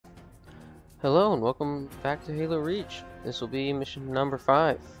Hello and welcome back to Halo Reach. This will be mission number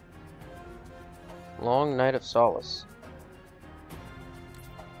 5. Long Night of Solace.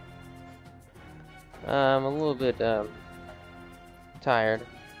 I'm a little bit tired.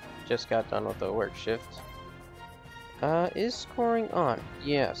 Just got done with the work shift. Is scoring on?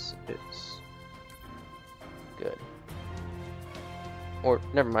 Yes, it is. Good. Or,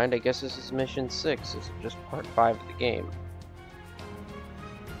 never mind, I guess this is mission 6. This is just part 5 of the game.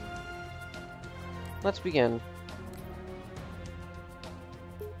 Let's begin.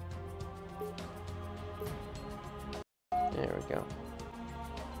 There we go.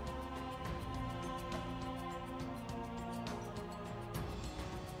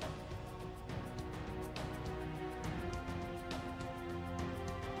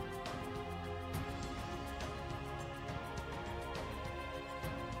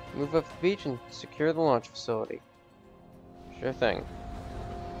 Move up the beach and secure the launch facility. Sure thing.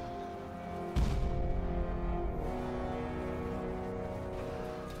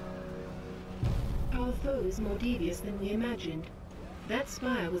 Our foe is more devious than we imagined. That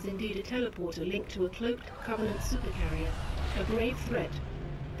spire was indeed a teleporter linked to a cloaked Covenant supercarrier, a grave threat.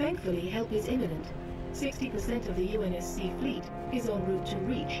 Thankfully, help is imminent. 60% of the UNSC fleet is en route to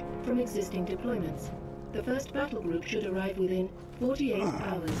Reach from existing deployments. The first battle group should arrive within 48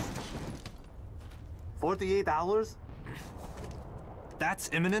 hours. 48 hours? That's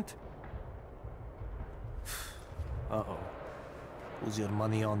imminent? Uh-oh. Who's your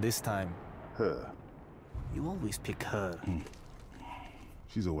money on this time? Her. You always pick her.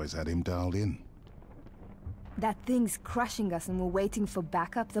 She's always had him dialed in. That thing's crushing us and we're waiting for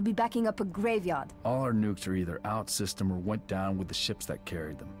backup. They'll be backing up a graveyard. All our nukes are either out system or went down with the ships that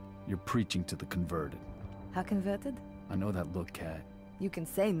carried them. You're preaching to the converted. How converted? I know that look, Cat. You can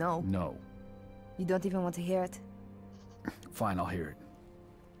say no. No. You don't even want to hear it? Fine, I'll hear it.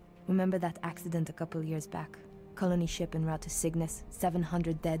 Remember that accident a couple years back? Colony ship en route to Cygnus,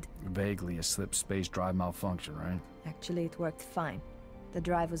 700 dead. Vaguely a slip space drive malfunction, right? Actually, it worked fine. The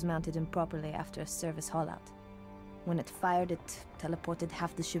drive was mounted improperly after a service haul-out. When it fired, it teleported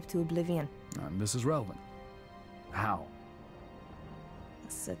half the ship to oblivion. This is relevant. How?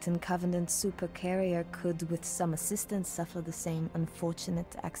 A certain Covenant supercarrier could, with some assistance, suffer the same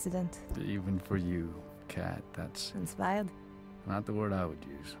unfortunate accident. Even for you, Cat, that's Inspired? not the word I would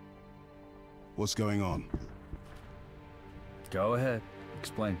use. What's going on? Go ahead.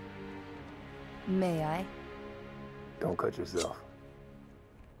 Explain. May I? Don't cut yourself.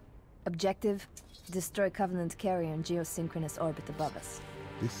 Objective: destroy Covenant carrier in geosynchronous orbit above us.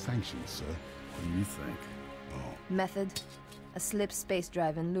 This sanctioned, sir. What do you think? Oh, Method: a slip space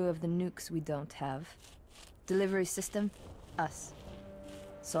drive in lieu of the nukes we don't have. Delivery system: us.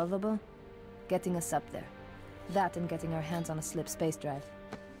 Solvable? Getting us up there. That and getting our hands on a slip space drive.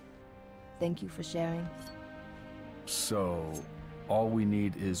 Thank you for sharing. So, all we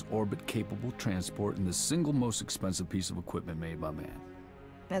need is orbit-capable transport and the single most expensive piece of equipment made by man.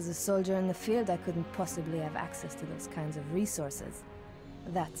 As a soldier in the field, I couldn't possibly have access to those kinds of resources.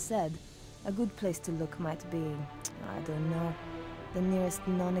 That said, a good place to look might be, I don't know, the nearest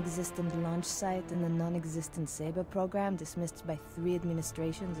non-existent launch site in the non-existent Saber program dismissed by 3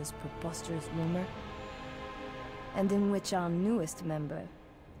 administrations as preposterous rumor, and in which our newest member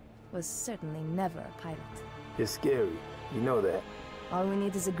was certainly never a pilot. You're scary. You know that. All we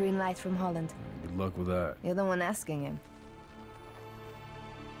need is a green light from Holland. Good luck with that. You're the one asking him.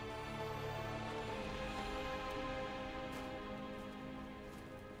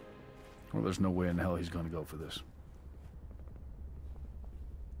 Well, there's no way in hell he's gonna go for this.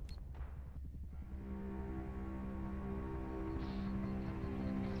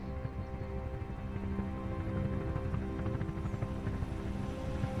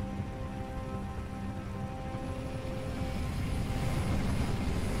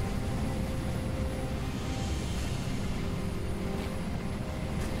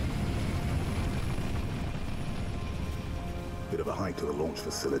 bit of a hike to the launch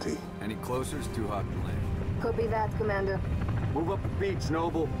facility. Any closer is too hot to land. Copy that, Commander. Move up the beach,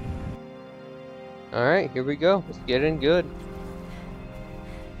 Noble. Alright, here we go. Let's get in good.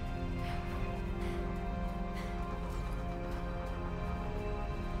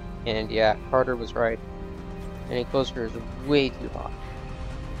 And yeah, Carter was right. Any closer is way too hot.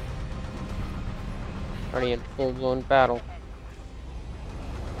 Already in full-blown battle.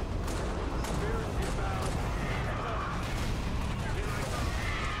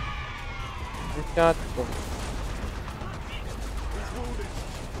 Shot.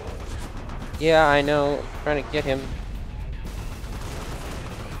 Yeah, I know. I'm trying to get him.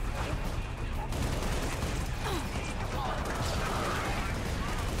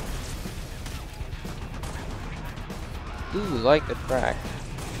 Ooh, like the track.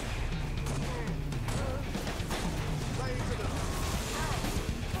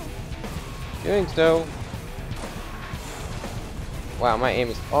 Doing so. Wow, my aim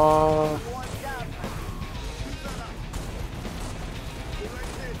is off.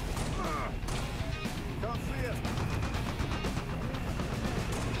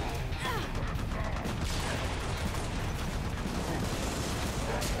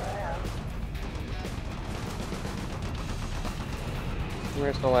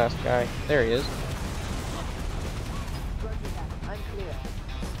 Where's the last guy? There he is.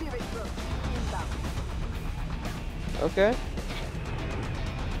 Okay.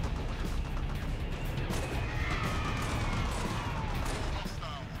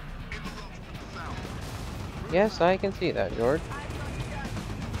 Yes, I can see that, George.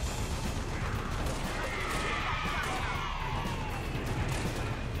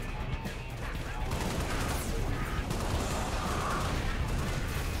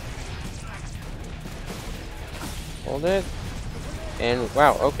 Hold it. And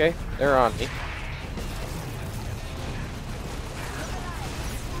wow, okay, they're on me.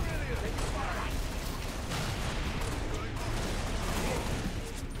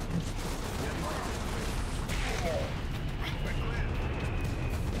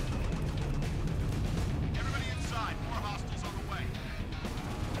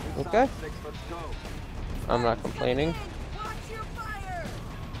 Okay. I'm not complaining.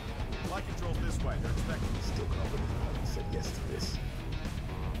 Flight control this way. They're expecting. Still confident I haven't said yes to this.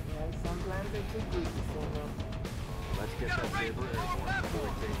 Some plans are too good to say no. Let's get that Saber airborne before we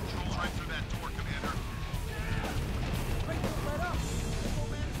take it. Control right through that door, Commander.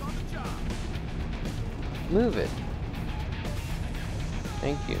 Move it.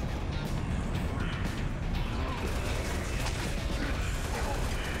 Thank you.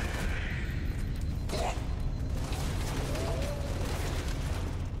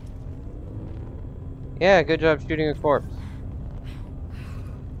 Yeah, good job shooting a corpse.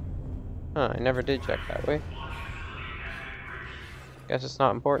 Huh, I never did check that way. Guess it's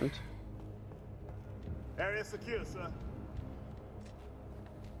not important. Area secure, sir.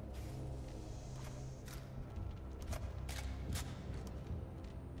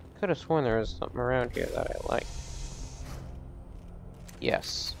 Could have sworn there was something around here that I like.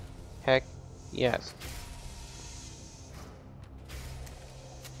 Yes. Heck, yes.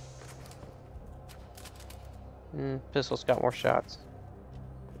 Pistol's got more shots.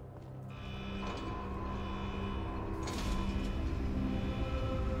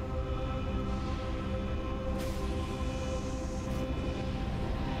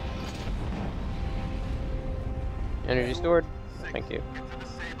 Energy stored. Thank you.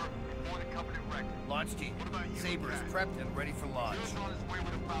 Launch team. Saber is prepped and ready for launch.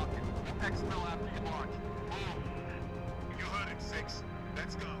 You heard it, 6.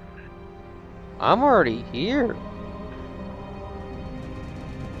 Let's go. I'm already here.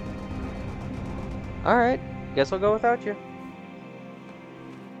 Alright, guess I'll go without you.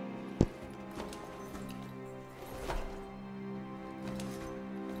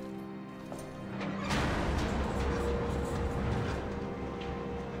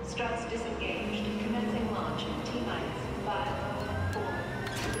 Struts disengaged. Commencing launch in T-minus 5, 4,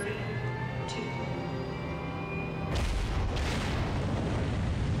 3, 2.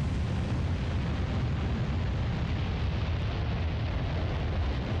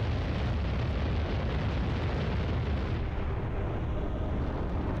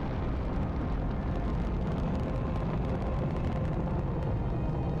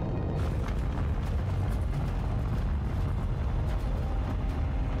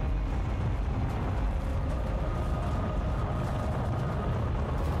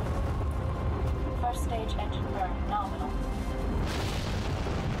 First stage engine burn nominal.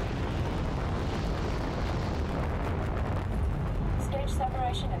 Stage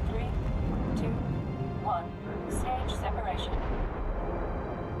separation in 3, 2, 1. Stage separation.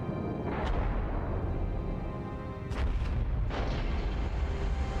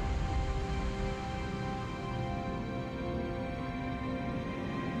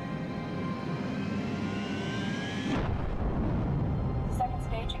 Second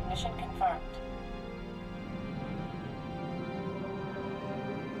stage ignition confirmed.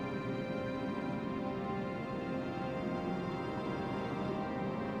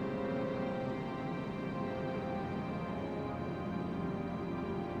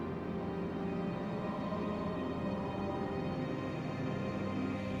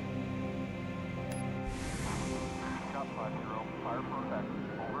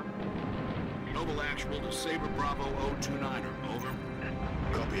 Noble Actual to Saber Bravo 029er. Over.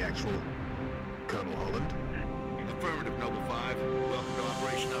 Copy Actual. Colonel Holland. Affirmative, Noble 5. Welcome to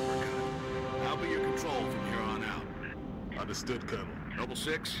Operation Uppercut. I'll be your control from here on out. Understood, Colonel. Noble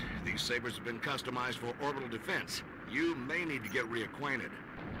 6, these sabers have been customized for orbital defense. You may need to get reacquainted.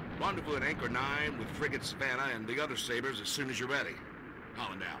 Rendezvous at Anchor 9 with Frigate Savannah and the other sabers as soon as you're ready.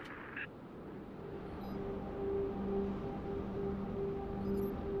 Holland out.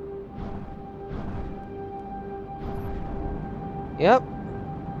 Yep.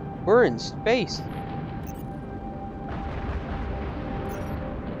 We're in space.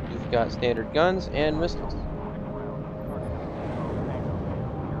 We've got standard guns and missiles.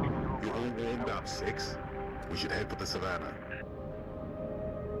 You all warmed up, 6? We should head for the Savannah.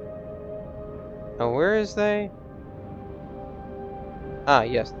 Oh, where is they? Ah,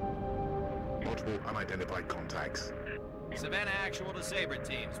 yes. Multiple unidentified contacts. Savannah actual to Saber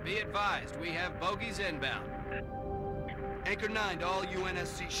teams. Be advised, we have bogies inbound. Anchor 9 to all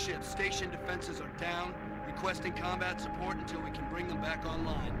UNSC ships. Station defenses are down. Requesting combat support until we can bring them back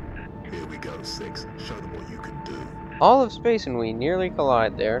online. Here we go, 6. Show them what you can do. All of space and we nearly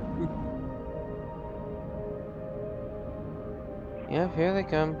collide there. Yep, here they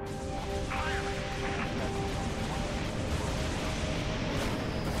come.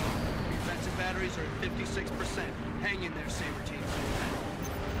 Defensive batteries are at 56%. Hang in there, Saber teams.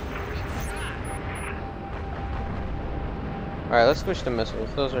 Alright, let's switch to missiles.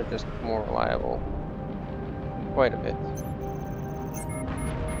 Those are just more reliable. Quite a bit.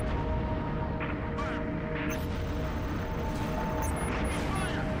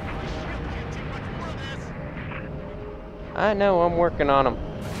 I know, I'm working on them.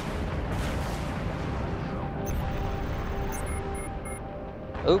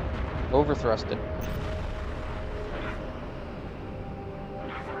 Oop, overthrusted.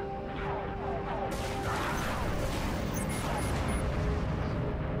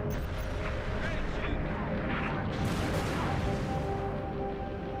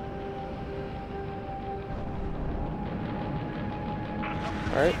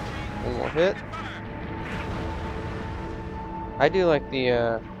 Alright, one more hit. I do like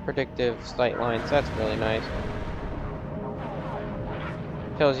the predictive sight lines, that's really nice.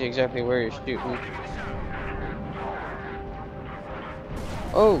 Tells you exactly where you're shooting.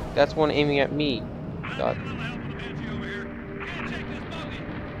 Oh, that's one aiming at me. God.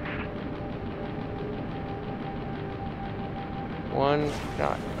 One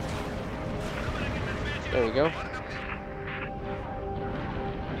shot. There we go.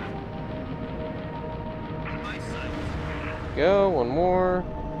 Go, one more.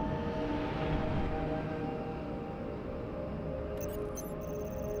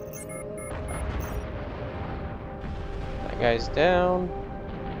 That guy's down.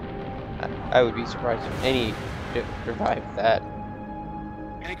 I would be surprised if any ship survived that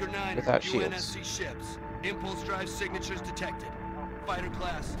Anchor 9 without shields. UNSC ships. Impulse drive signatures detected. Fighter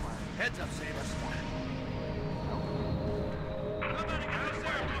class. Heads up, Sabers.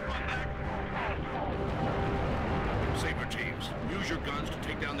 Saber teams, use your guns to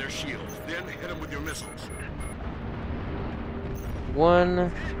take down their shields, then hit them with your missiles.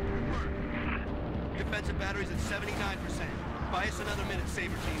 One. Defensive batteries at 79%. Buy us another minute,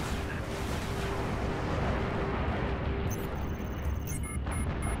 Saber teams.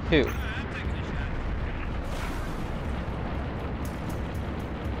 Two.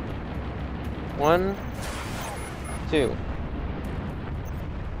 One. Two.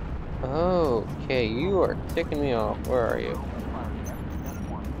 Okay, you are ticking me off. Where are you?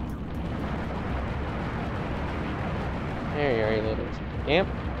 There you are, you little scamp.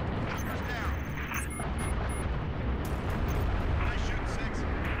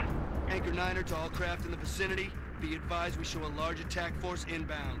 Anchor 9er to all craft in the vicinity. Be advised we show a large attack force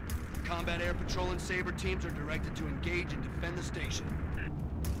inbound. Combat air patrol and Saber teams are directed to engage and defend the station.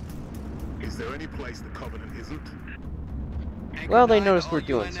 Is there any place the Covenant isn't? Anchor Well, they 9 noticed to we're all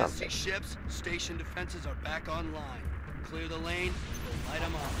doing UNSC something. ships, station defenses are back online. Clear the lane, we'll light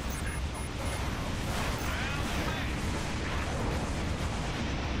them up.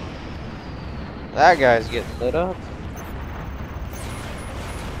 That guy's getting lit up.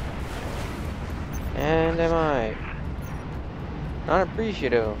 And am I not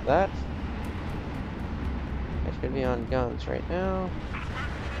appreciative of that? I should be on guns right now.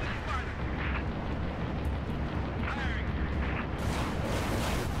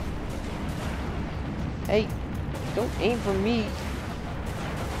 Hey, don't aim for me.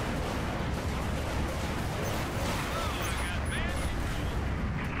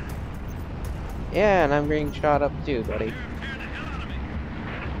 Yeah, and I'm being shot up too, buddy.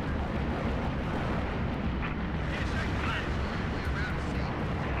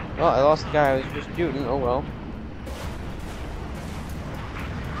 Well, I lost the guy I was just shooting. Oh well.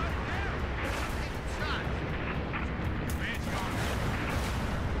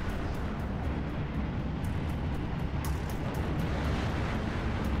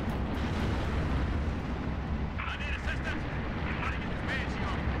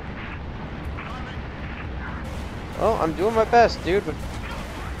 Oh, I'm doing my best, dude, but...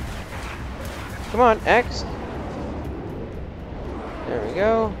 Come on, X. There we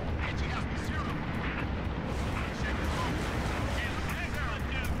go.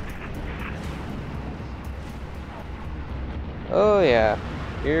 Oh yeah,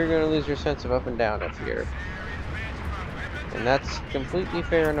 you're gonna lose your sense of up and down up here. And that's completely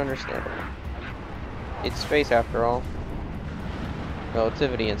fair and understandable. It's space after all.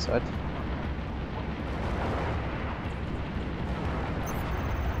 Relativity and such.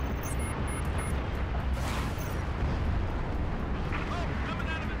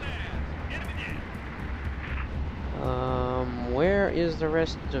 Where is the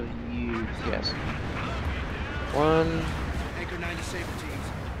rest of you? Yes. One. Anchor 9 to Saber teams.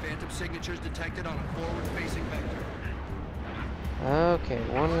 Phantom signatures detected on a forward-facing vector. Okay,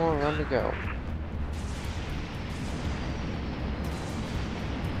 one more run to go.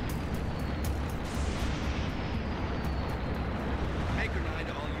 Anchor 9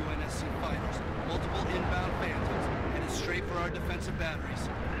 to all UNSC fighters. Multiple inbound Phantoms, headed straight for our defensive batteries.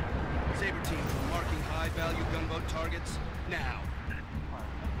 Saber teams marking high-value gunboat targets now.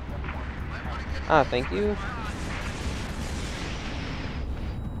 Ah, thank you.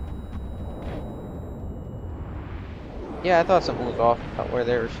 Yeah, I thought something was off about where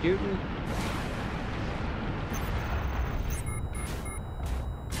they were shooting.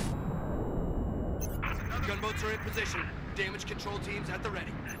 Gunboats are in position. Damage control teams at the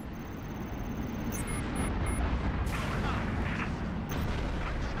ready.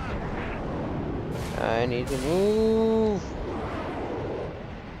 I need to move.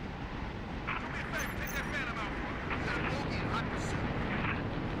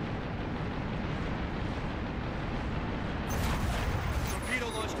 Torpedo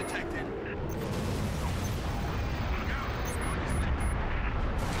launch detected.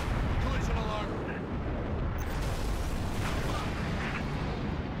 Collision alarm.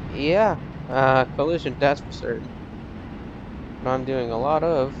 Yeah, collision, that's for certain. What I'm doing a lot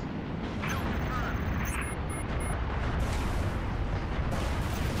of.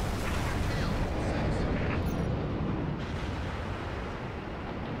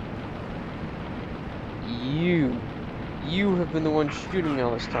 You have been the one shooting me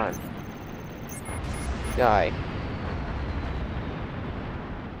all this time. Die.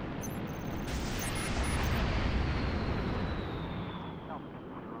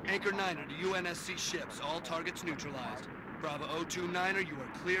 Anchor 9er to UNSC ships. All targets neutralized. Bravo 029er, you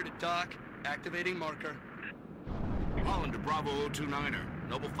are clear to dock. Activating marker. Holland to Bravo 029er.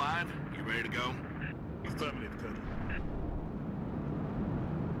 Noble 5, you ready to go? Affirmative, Colonel.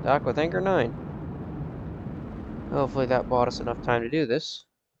 Dock with Anchor 9. Hopefully that bought us enough time to do this.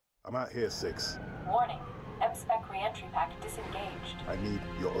 I'm out here, 6. Warning. M-Spec re-entry pack disengaged. I need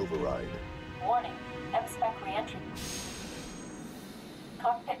your override. Warning. M-Spec re-entry.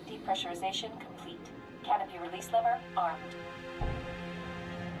 Cockpit depressurization complete. Canopy release lever armed.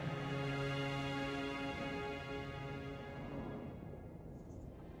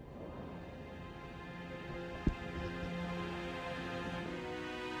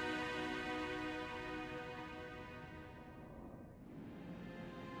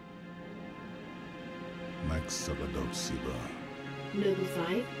 Max Sabadot Siba. Noble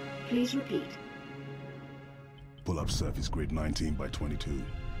 5, please repeat. Pull up surface grid 19 by 22.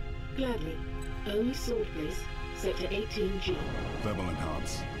 Gladly. Only sword base, sector 18G. Verbal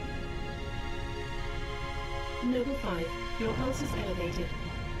enhance. Noble 5, your pulse is elevated.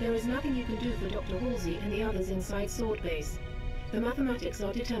 There is nothing you can do for Dr. Halsey and the others inside sword base. The mathematics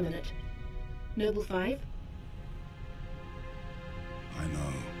are determinate. Noble 5? I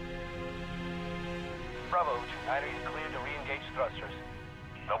know. Bravo 29er, you're cleared to re-engage thrusters.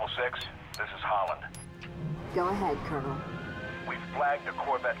 Noble 6, this is Holland. Go ahead, Colonel. We've flagged a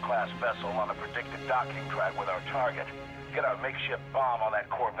Corvette-class vessel on a predicted docking track with our target. Get our makeshift bomb on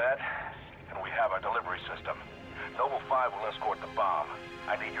that Corvette, and we have our delivery system. Noble 5 will escort the bomb.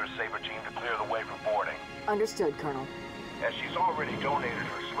 I need your Saber team to clear the way for boarding. Understood, Colonel. As she's already donated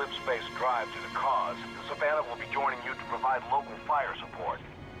her slip space drive to the cause, the Savannah will be joining you to provide local fire support.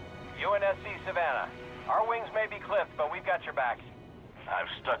 UNSC Savannah. Our wings may be clipped, but we've got your back. I've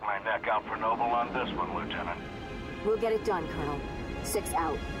stuck my neck out for Noble on this one, Lieutenant. We'll get it done, Colonel. 6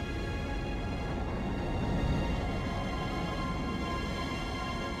 out.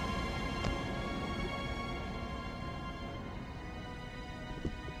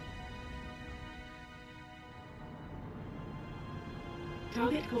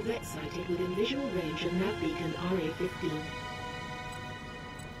 Target Corvette sighted within visual range of nav beacon RA-15.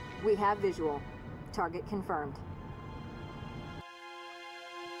 We have visual. Target confirmed.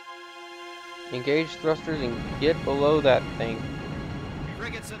 Engage thrusters and get below that thing.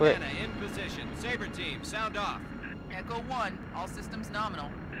 Frigate Quick. Savannah in position. Saber team, sound off. Echo 1, all systems nominal.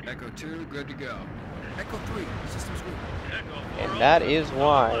 Echo 2, good to go. Echo 3, systems good. And that is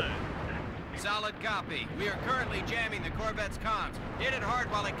why. Solid copy. We are currently jamming the Corvette's comms. Hit it hard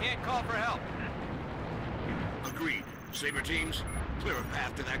while it can't call for help. Agreed. Saber teams, clear a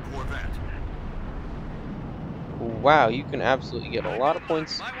path to that Corvette. Wow, you can absolutely get a lot of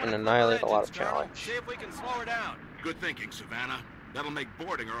points and annihilate a lot of challenge. See if we can slow her down. Good thinking, Savannah. That'll make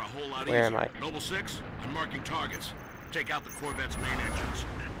boarding her a whole lot Where easier. am I? Noble 6, I'm marking targets. Take out the Corvette's main engines.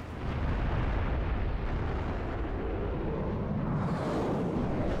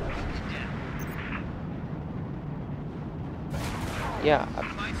 Yeah.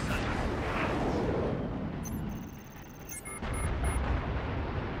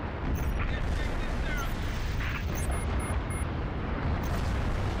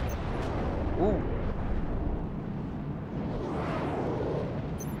 Ooh.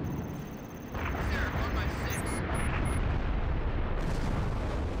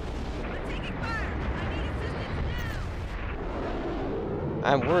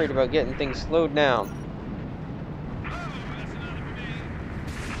 I'm worried about getting things slowed down.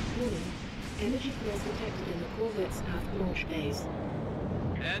 Warning. Energy flows detected in the Corvette's aft launch bays.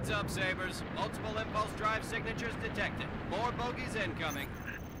 Heads up, Sabers. Multiple impulse drive signatures detected. More bogies incoming.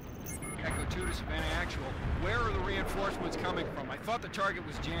 Echo 2 to Savannah Actual. Where are the reinforcements coming from? I thought the target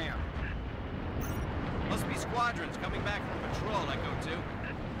was jammed. Must be squadrons coming back from patrol, Echo 2.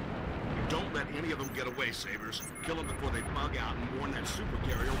 Don't let any of them get away, Sabers. Kill them before they bug out and warn that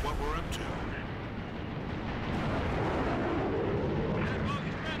supercarrier what we're up to.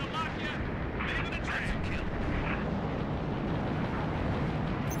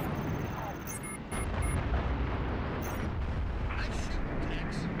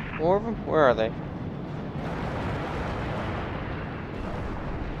 More of them? Where are they?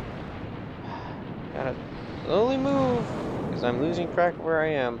 Gotta slowly move, because I'm losing track of where I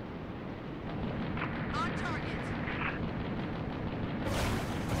am.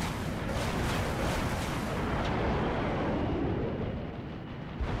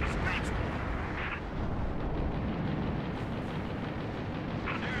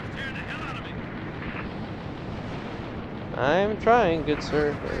 I'm trying, good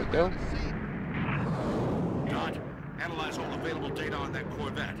sir. There we go. Dot, analyze all available data on that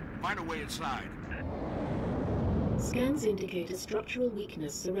Corvette. Find a way inside. Scans indicate a structural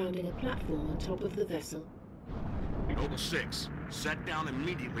weakness surrounding a platform on top of the vessel. Noble 6, set down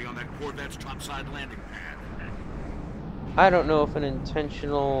immediately on that Corvette's topside landing pad. I don't know if an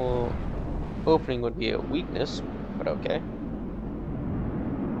intentional opening would be a weakness, but okay.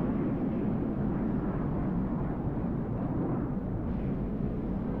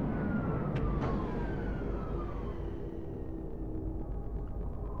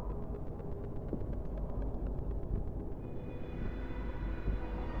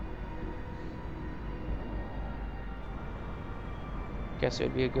 Guess it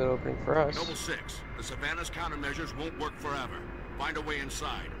would be a good opening for us. Noble 6, the Savannah's countermeasures won't work forever. Find a way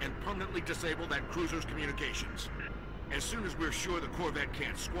inside and permanently disable that cruiser's communications. As soon as we're sure the Corvette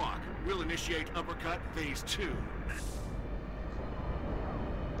can't squawk, we'll initiate Uppercut Phase 2.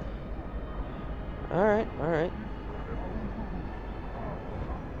 Alright, alright.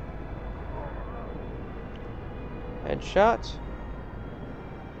 Headshot.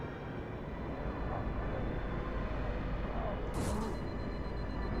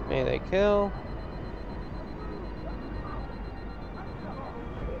 May they kill.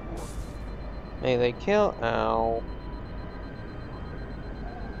 May they kill. Ow.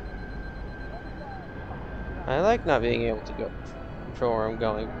 I like not being able to control where I'm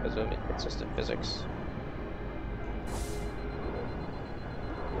going because of inconsistent physics.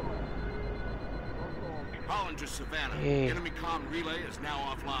 Holland to Savannah. Hey. Enemy comm relay is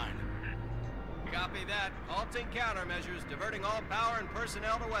now offline. Copy that. Halting countermeasures, diverting all power and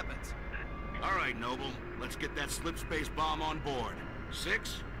personnel to weapons. All right, Noble. Let's get that slip space bomb on board.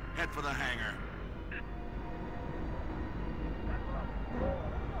 6, head for the hangar.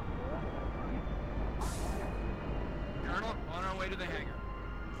 Colonel, on our way to the hangar.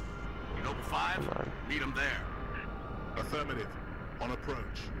 Noble 5, meet him there. Affirmative. On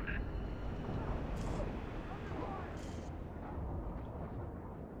approach.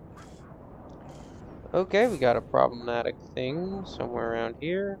 Okay, we got a problematic thing somewhere around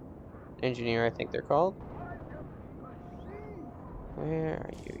here. Engineer, I think they're called. Where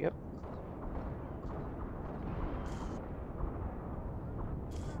are you? Yep.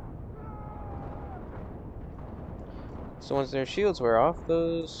 So once their shields wear off,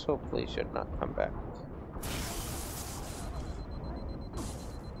 those hopefully should not come back.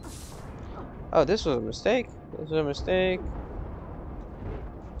 Oh, this was a mistake. This was a mistake.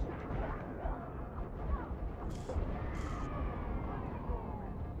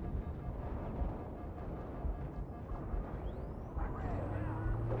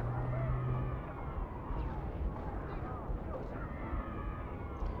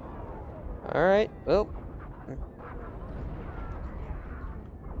 Alright, well.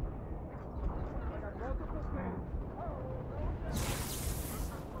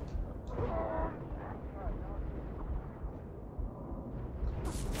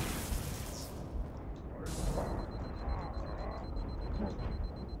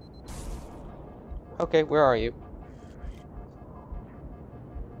 Okay, where are you?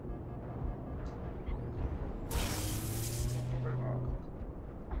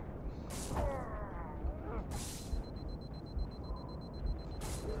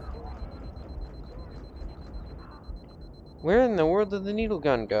 Where in the world did the needle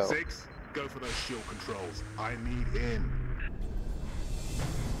gun go? 6, go for those shield controls. I need in.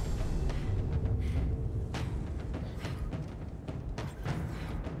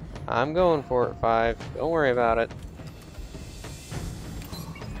 I'm going for it, 5. Don't worry about it.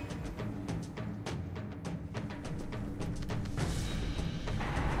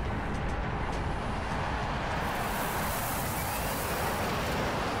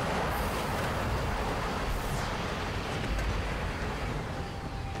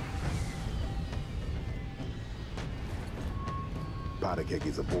 Powder keg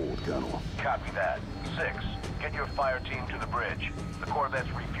is aboard, Colonel. Copy that. 6, get your fire team to the bridge. The Corvette's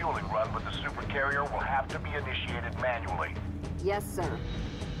refueling run with the supercarrier will have to be initiated manually. Yes, sir.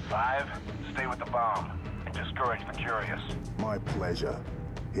 5, stay with the bomb and discourage the curious. My pleasure.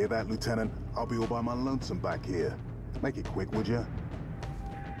 Hear that, Lieutenant? I'll be all by my lonesome back here. Make it quick, would you?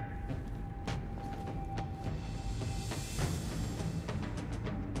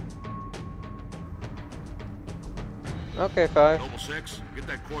 Okay, 5. Noble 6, get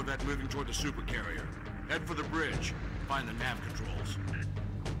that Corvette moving toward the supercarrier. Head for the bridge. Find the nav controls.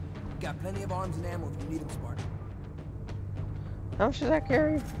 Got plenty of arms and ammo if you need them, Spartan. How much does that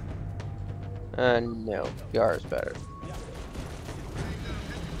carry? No. PR is better.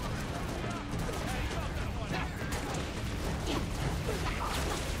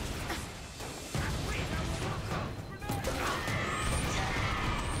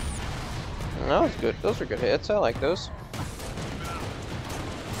 That was good. Those are good hits. I like those.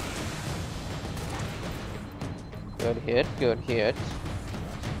 Good hit, good hit.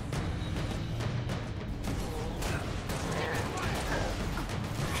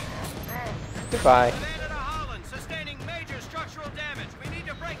 Goodbye. Savannah to Holland, sustaining major structural damage. We need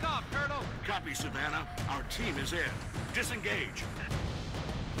to break off, Colonel. Copy, Savannah. Our team is in. Disengage.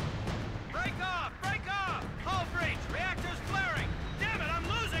 Break off! Break off! Hull breach! Reactor's flaring! Damn it, I'm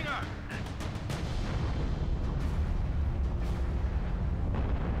losing her!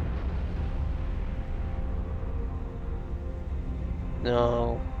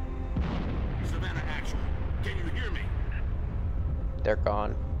 No. Savannah, actual. Can you hear me? They're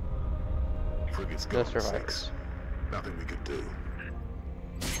gone. Frigate's No gone, survivors. 6. Nothing we could do.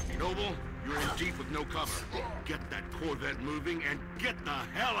 Noble, you're in deep with no cover. Get that Corvette moving and get the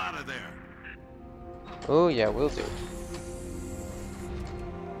hell out of there. Oh yeah, we'll do.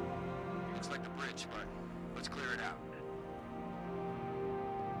 Looks like the bridge, but let's clear it out.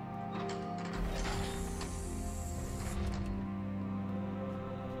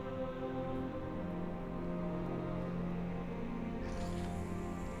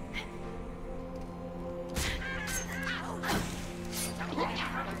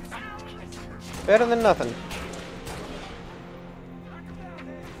 Better than nothing.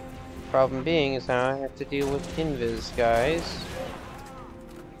 Problem being is now I have to deal with invis guys.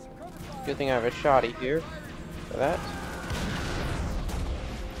 Good thing I have a shoddy here for that.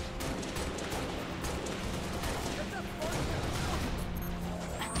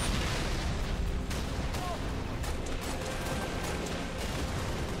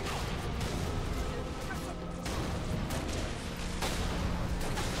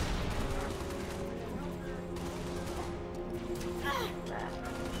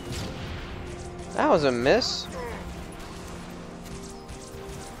 That was a miss.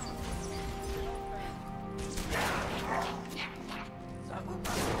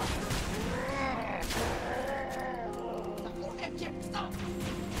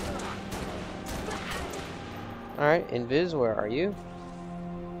 Alright, Invis, where are you?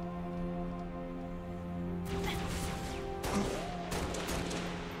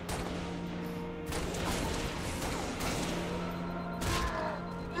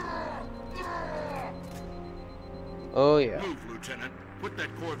 Oh, yeah. Move, Lieutenant. Put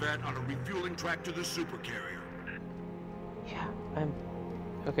that Corvette on a refueling track to the supercarrier. Yeah,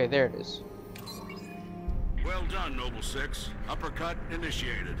 okay, there it is. Well done, Noble 6. Uppercut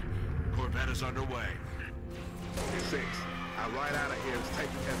initiated. Corvette is underway. 6. Our ride out of here is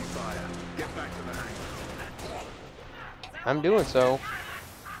taking heavy fire. Get back to the hangar. I'm doing so.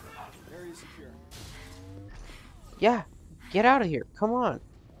 Area secure. Yeah, get out of here. Come on.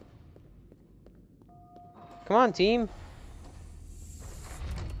 Come on, team.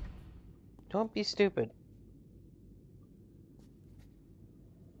 Don't be stupid.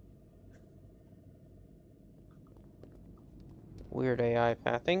 Weird AI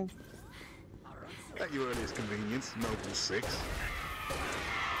pathing. At your earliest convenience, Noble 6.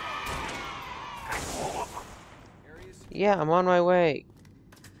 Yeah, I'm on my way.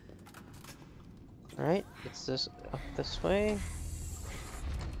 Alright, it's this up this way.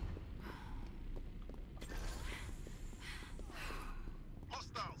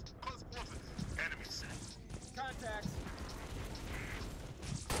 Hostiles, close quarters. Enemies. Contacts.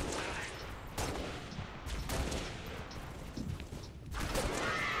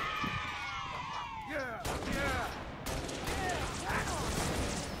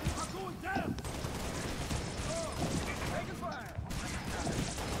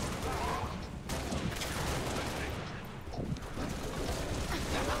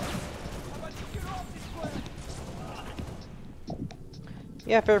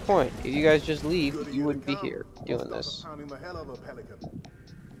 Yeah, fair point. If you guys just leave, you wouldn't be here doing this. Pounding the hell of a pelican.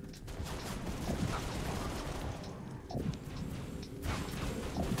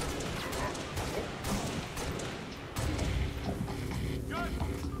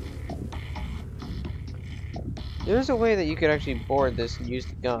 There's a way that you could actually board this and use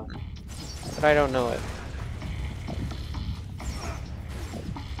the gun, but I don't know it.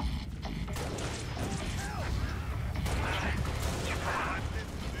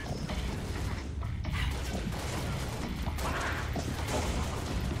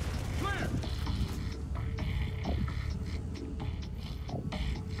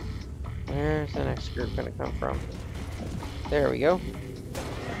 Where's the next group gonna come from? There we go.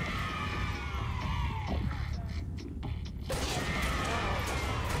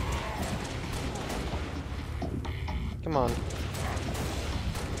 Come on.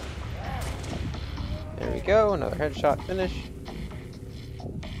 There we go, another headshot finish.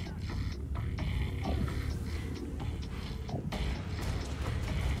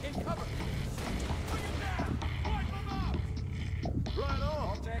 In cover. Right on.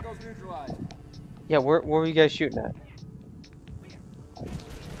 All tangos neutralized. Yeah, where were you guys shooting at?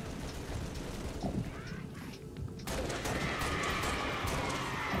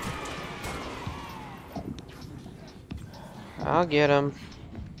 I'll get him.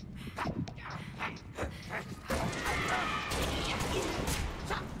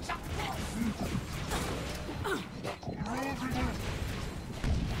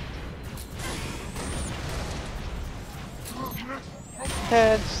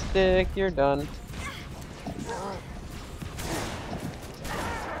 Head stick, you're done.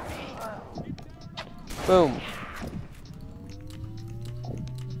 Boom.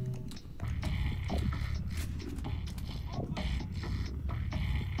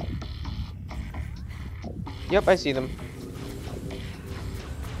 Yep, I see them.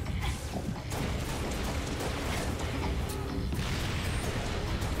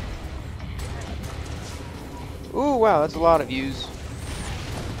 Ooh, wow, that's a lot of views.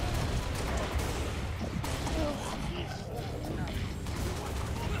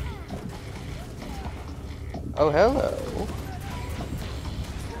 Oh, hello.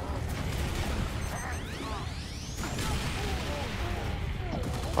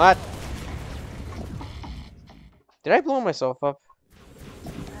 What? Did I blow myself up?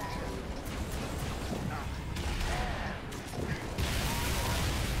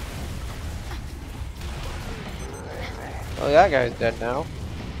 Oh, that guy's dead now.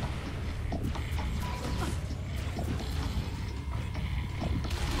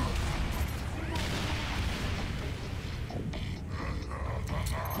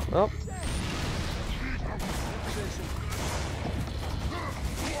 Well.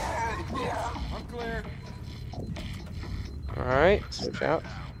 I'm clear. Alright, switch out.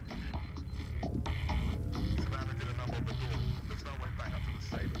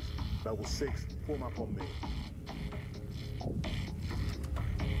 Noble 6, form up on me.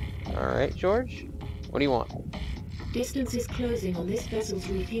 Alright, George. What do you want? Distance is closing on this vessel's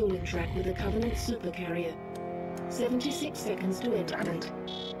refueling track with the Covenant supercarrier. 76 seconds to enter point.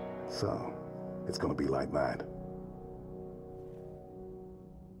 So, it's gonna be like that.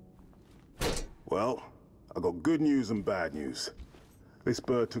 Well, I got good news and bad news. This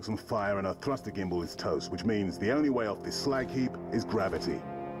bird took some fire and our thruster gimbal is toast, which means the only way off this slag heap is gravity.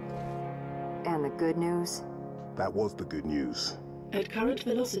 And the good news? That was the good news. At current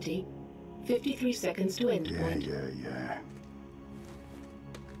velocity, 53 seconds to end point. Yeah.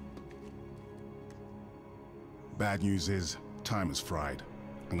 Bad news is, time is fried.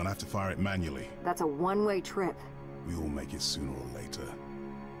 I'm gonna have to fire it manually. That's a one-way trip. We all make it sooner or later.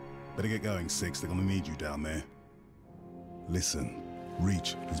 Better get going, Six. They're gonna need you down there. Listen,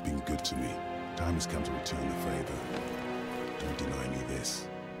 Reach has been good to me. Time has come to return the favor. Don't deny me this.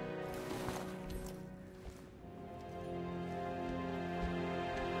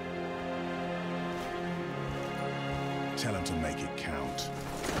 Tell him to make it count.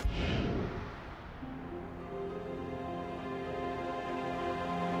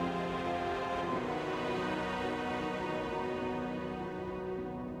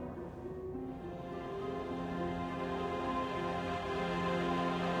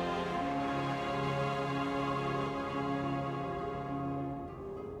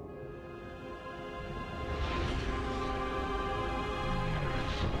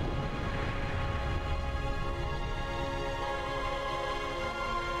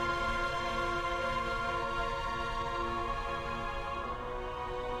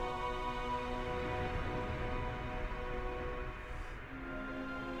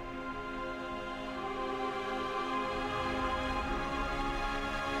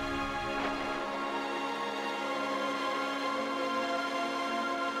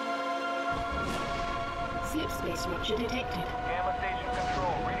 Slipspace rupture detected. Gamma station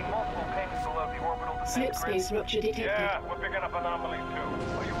control, reading multiple pings below the orbital defense grid. Slipspace rupture detected. Yeah, we're picking up anomalies too.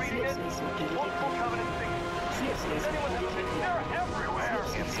 Are you reading it? Multiple covenant signatures. Is anyone listening? They're everywhere.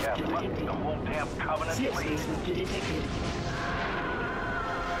 The whole damn covenant, please. Slipspace rupture detected.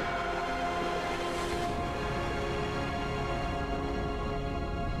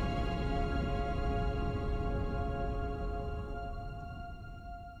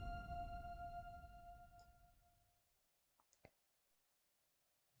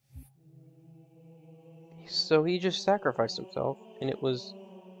 So he just sacrificed himself, and it was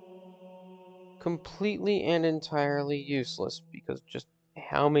completely and entirely useless because just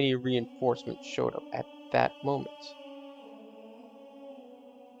how many reinforcements showed up at that moment.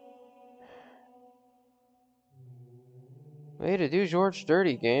 Way to do George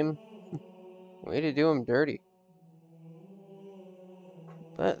dirty, game. Way to do him dirty.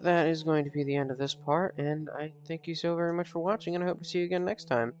 But that is going to be the end of this part, and I thank you so very much for watching, and I hope to see you again next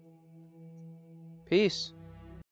time. Peace.